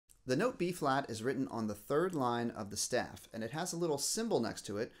The note B flat is written on the third line of the staff, and it has a little symbol next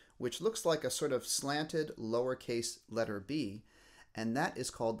to it, which looks like a sort of slanted lowercase letter B, and that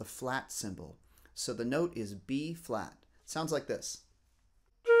is called the flat symbol. So the note is B flat. Sounds like this.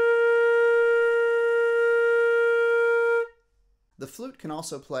 The flute can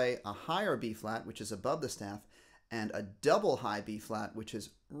also play a higher B flat, which is above the staff, and a double high B flat, which is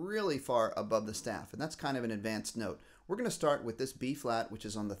really far above the staff, and that's kind of an advanced note. We're going to start with this B flat, which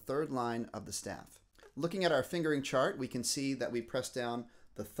is on the third line of the staff. Looking at our fingering chart, we can see that we press down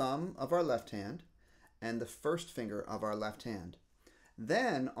the thumb of our left hand and the first finger of our left hand.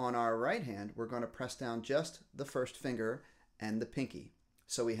 Then on our right hand, we're going to press down just the first finger and the pinky.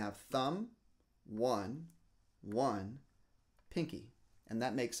 So we have thumb, 1, 1, pinky, and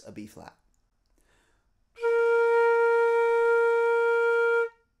that makes a B flat.